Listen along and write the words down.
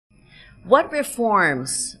What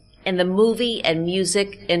reforms in the movie and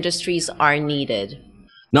music industries are needed?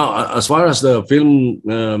 Now, as far as the film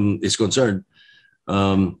is concerned,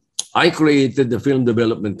 I created the Film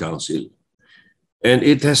Development Council, and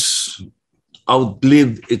it has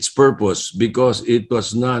outlived its purpose because it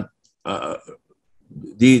was not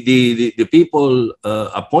the people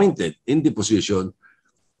appointed in the position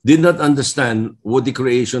did not understand what the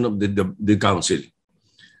creation of the council.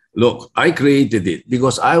 Look, I created it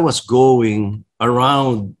because I was going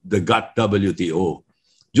around the GATT-WTO.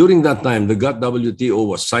 During that time, the GATT-WTO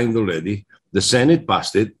was signed already. The Senate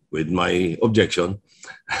passed it with my objection.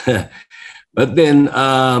 But then,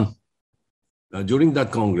 during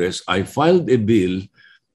that Congress, I filed a bill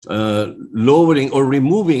lowering or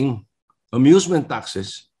removing amusement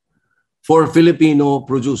taxes for Filipino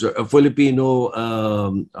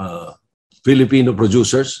Filipino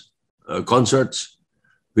producers, concerts,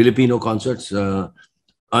 Filipino concerts.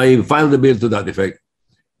 I filed a bill to that effect.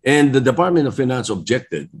 And the Department of Finance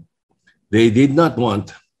objected. They did not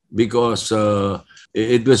want because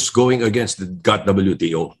it was going against the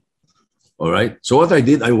GATT-WTO. All right. So what I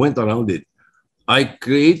did, I went around it. I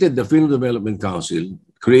created the Film Development Council,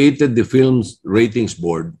 created the Films Ratings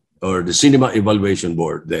Board or the Cinema Evaluation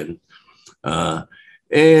Board then.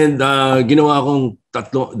 Ginawa akong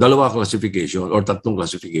dalawa classification or tatlong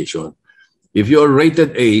classification. If you're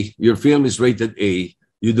rated A, your film is rated A,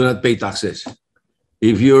 you do not pay taxes.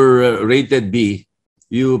 If you're rated B,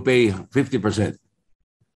 you pay 50%.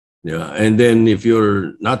 Yeah, and then if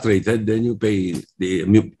you're not rated, then you pay the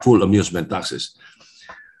full amusement taxes.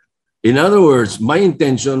 In other words, my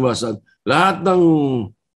intention was that lahat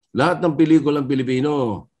ng pelikulang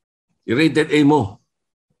Pilipino, i-rated A mo.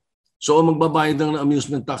 So magbabayad ng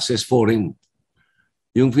amusement taxes foreign.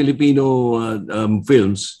 Yung Filipino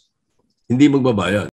films, hindi magbabayad.